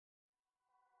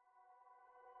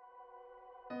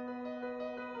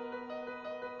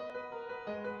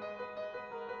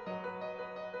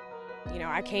You know,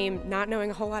 I came not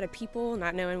knowing a whole lot of people,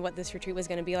 not knowing what this retreat was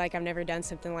going to be like. I've never done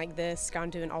something like this,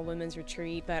 gone to an all-women's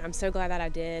retreat, but I'm so glad that I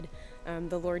did.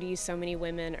 The Lord used so many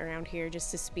women around here just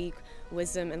to speak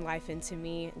wisdom and life into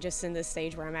me, just in this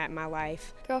stage where I'm at in my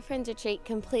life. Girlfriend's Retreat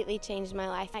completely changed my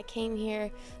life. I came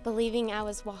here believing I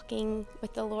was walking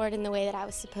with the Lord in the way that I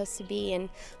was supposed to be and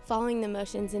following the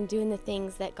motions and doing the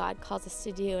things that God calls us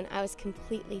to do, and I was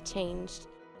completely changed.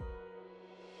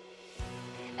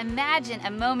 Imagine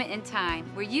a moment in time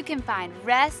where you can find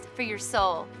rest for your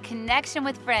soul, connection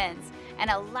with friends, and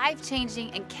a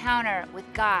life-changing encounter with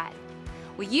God.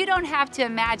 Well, you don't have to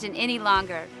imagine any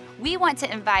longer. We want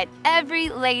to invite every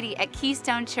lady at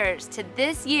Keystone Church to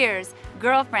this year's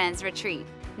Girlfriends Retreat.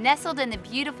 Nestled in the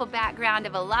beautiful background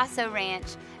of Allaso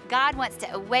Ranch, God wants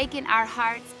to awaken our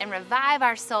hearts and revive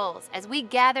our souls as we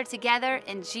gather together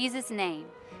in Jesus' name.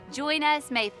 Join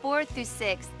us May 4th through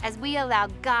 6th as we allow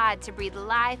God to breathe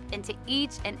life into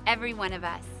each and every one of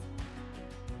us.